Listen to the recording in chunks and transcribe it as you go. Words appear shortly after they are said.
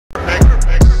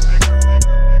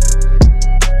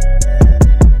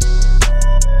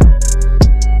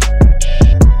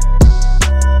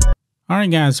right,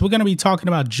 guys, we're going to be talking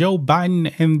about Joe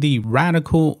Biden and the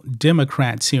radical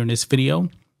Democrats here in this video.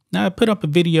 Now, I put up a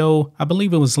video, I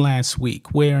believe it was last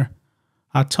week, where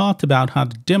I talked about how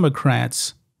the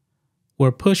Democrats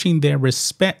were pushing their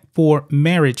Respect for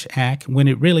Marriage Act when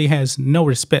it really has no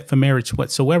respect for marriage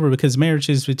whatsoever, because marriage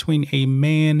is between a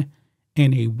man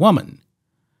and a woman.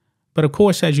 But of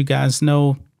course, as you guys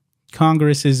know,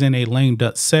 Congress is in a lame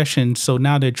duck session, so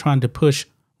now they're trying to push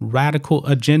radical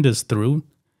agendas through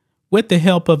with the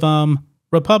help of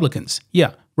Republicans.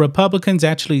 Yeah, Republicans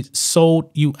actually sold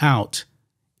you out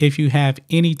if you have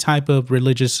any type of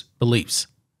religious beliefs.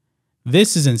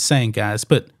 This is insane, guys.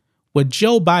 But what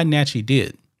Joe Biden actually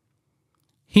did,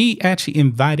 he actually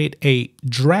invited a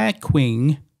drag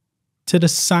queen to the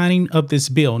signing of this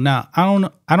bill. Now,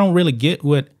 I don't really get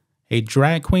what a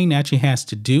drag queen actually has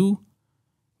to do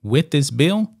with this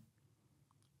bill.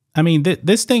 I mean,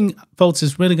 this thing, folks,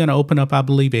 is really going to open up, I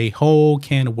believe, a whole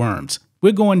can of worms.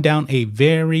 We're going down a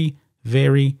very,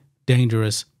 very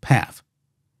dangerous path.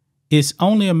 It's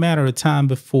only a matter of time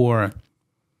before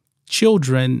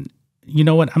children, you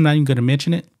know what? I'm not even going to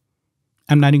mention it.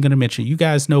 I'm not even going to mention it. You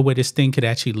guys know where this thing could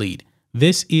actually lead.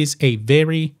 This is a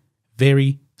very,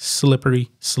 very slippery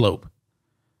slope.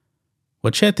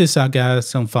 Well, check this out,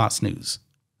 guys, on Fox News.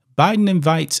 Biden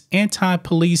invites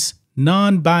anti-police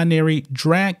non-binary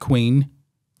drag queen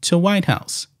to White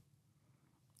House.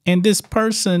 And this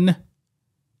person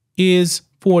is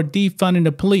for defunding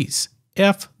the police.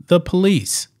 F the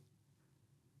police.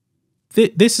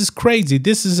 This is crazy.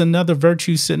 This is another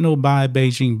virtue signal by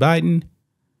Beijing Biden.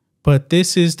 But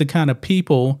this is the kind of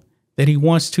people that he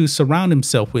wants to surround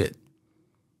himself with.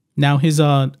 Now, his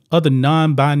other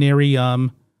non-binary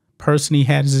person he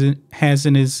has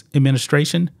in his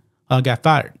administration got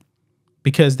fired,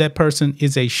 because that person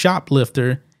is a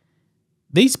shoplifter.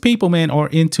 These people, man, are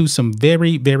into some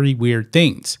very, very weird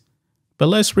things. But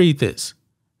let's read this.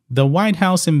 The White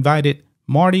House invited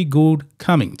Marty Gould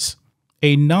Cummings,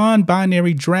 a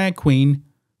non-binary drag queen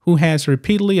who has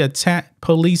repeatedly attacked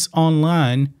police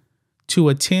online, to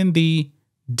attend the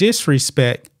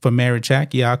Disrespect for Marriage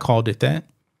Act, yeah, I called it that,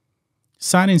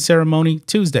 signing ceremony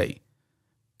Tuesday.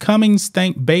 Cummings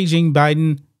thanked Beijing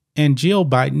Biden and Jill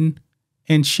Biden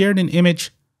and shared an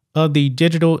image of the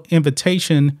digital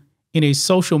invitation in a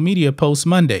social media post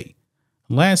Monday.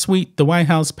 Last week, the White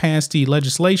House passed the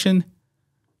legislation.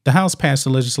 The House passed the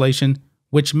legislation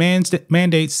which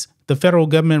mandates the federal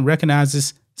government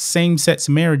recognizes same-sex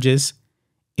marriages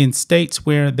in states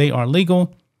where they are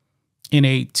legal, in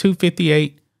a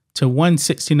 258 to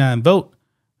 169 vote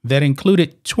that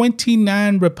included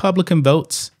 29 Republican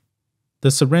votes,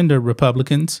 the surrender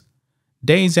Republicans,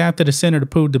 days after the Senate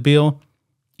approved the bill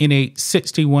in a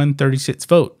 61-36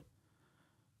 vote.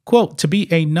 Quote, to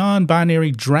be a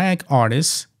non-binary drag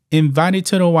artist invited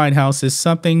to the White House is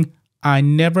something I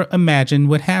never imagined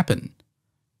would happen,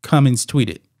 Cummings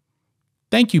tweeted.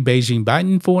 Thank you, Beijing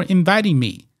Biden, for inviting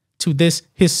me to this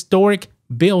historic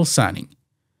bill signing.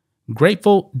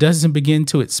 Grateful doesn't begin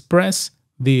to express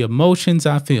the emotions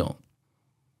I feel.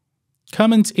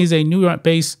 Cummings is a New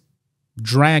York-based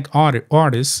drag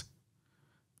artist,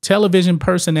 television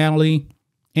personality,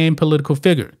 and political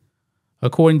figure,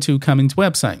 according to Cummings'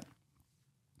 website.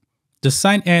 The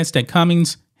site adds that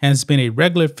Cummings has been a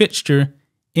regular fixture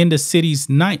in the city's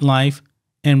nightlife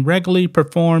and regularly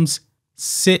performs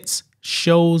 6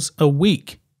 shows a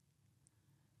week.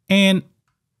 And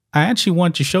I actually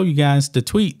want to show you guys the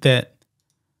tweet that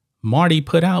Marty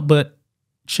put out, but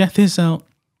check this out.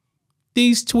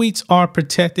 These tweets are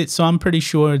protected, so I'm pretty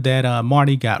sure that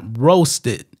Marty got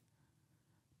roasted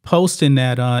posting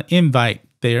that invite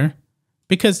there,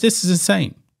 because this is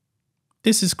insane.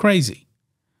 This is crazy.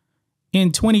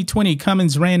 In 2020,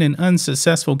 Cummings ran an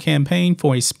unsuccessful campaign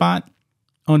for a spot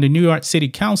on the New York City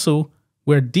Council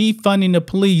where defunding the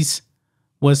police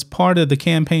was part of the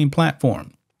campaign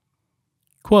platform.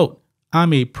 Quote,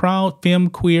 I'm a proud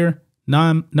femme queer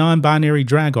non-binary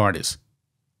drag artist.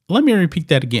 Let me repeat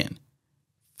that again.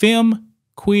 Femme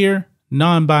queer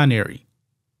non-binary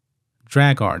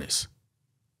drag artist.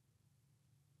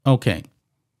 Okay.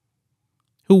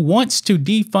 Who wants to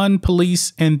defund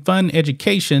police and fund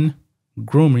education,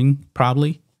 grooming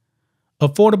probably,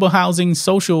 affordable housing,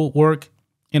 social work,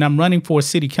 and I'm running for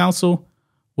city council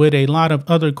with a lot of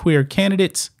other queer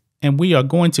candidates, and we are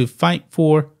going to fight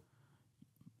for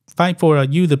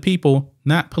you, the people,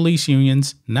 not police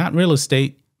unions, not real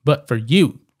estate, but for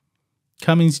you.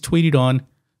 Cummings tweeted on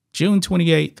June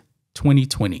 28th,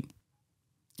 2020.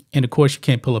 And of course, you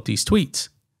can't pull up these tweets.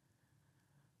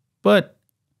 But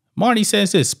Marty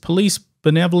says this: Police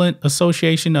Benevolent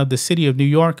Association of the City of New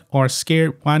York are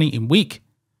scared, whiny, and weak.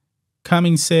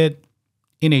 Cummings said,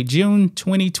 In a June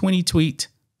 2020 tweet,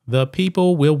 the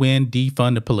people will win,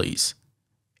 defund the police.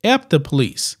 F the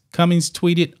police, Cummings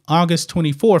tweeted August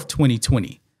 24th,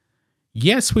 2020.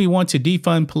 Yes, we want to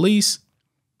defund police.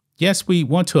 Yes, we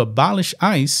want to abolish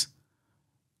ICE.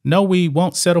 No, we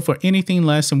won't settle for anything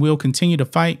less, and we'll continue to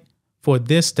fight for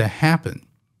this to happen.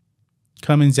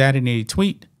 Cummings added in a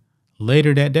tweet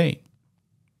later that day.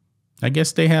 I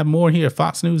guess they have more here.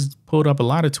 Fox News pulled up a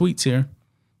lot of tweets here.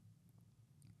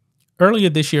 Earlier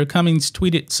this year, Cummings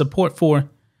tweeted support for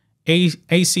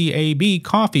ACAB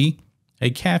Coffee, a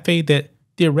cafe that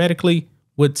theoretically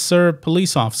would serve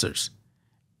police officers.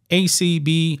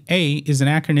 ACBA is an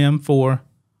acronym for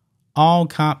All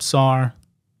Cops Are,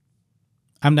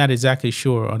 I'm not exactly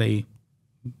sure. Are they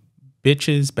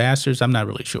bitches, bastards? I'm not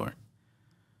really sure.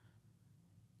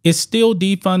 It's still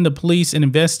defund the police and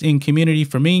invest in community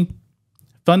for me.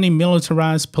 Funding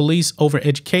militarized police over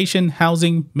education,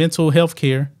 housing, mental health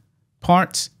care,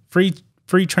 parts, free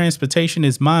transportation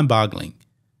is mind-boggling.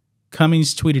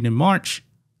 Cummings tweeted in March,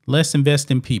 let's invest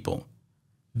in people.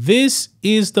 This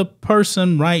is the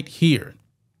person right here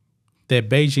that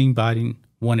Beijing Biden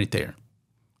wanted there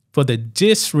for the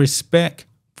disrespect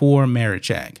for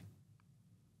Marriage Act.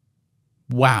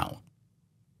 Wow.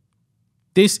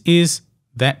 This is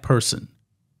that person.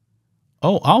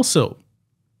 Oh, also,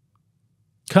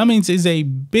 Cummings is a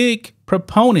big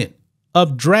proponent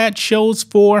of drag shows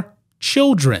for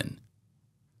children.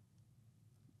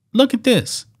 Look at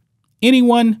this.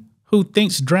 Anyone who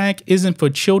thinks drag isn't for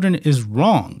children is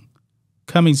wrong,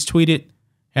 Cummings tweeted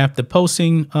after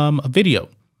posting a video.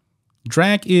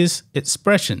 Drag is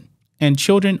expression, and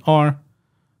children are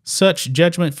such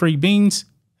judgment-free beings,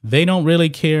 they don't really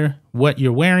care what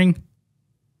you're wearing.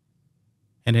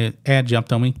 And an ad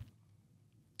jumped on me.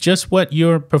 Just what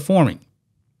you're performing.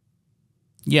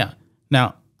 Yeah.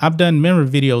 Now, I've done mirror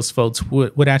videos, folks,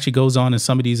 what actually goes on in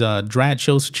some of these drag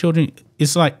shows for children.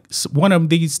 It's like one of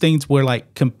these things where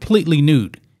like completely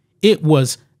nude. It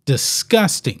was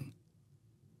disgusting.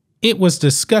 It was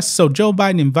disgusting. So Joe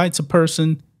Biden invites a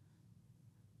person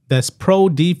that's pro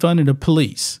defunding the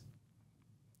police,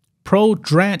 pro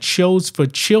drag shows for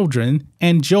children,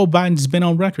 and Joe Biden's been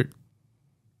on record.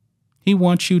 He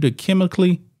wants you to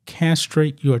chemically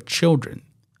castrate your children.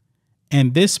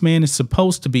 And this man is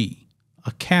supposed to be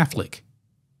a Catholic.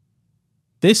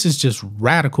 This is just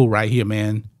radical right here,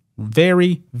 man.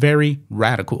 Very, very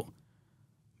radical.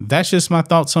 That's just my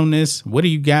thoughts on this. What do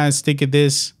you guys think of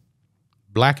this?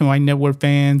 Black and White Network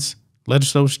fans, let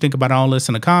us know what you think about all this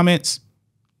in the comments.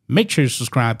 Make sure you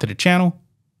subscribe to the channel,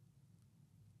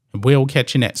 and we'll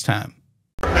catch you next time.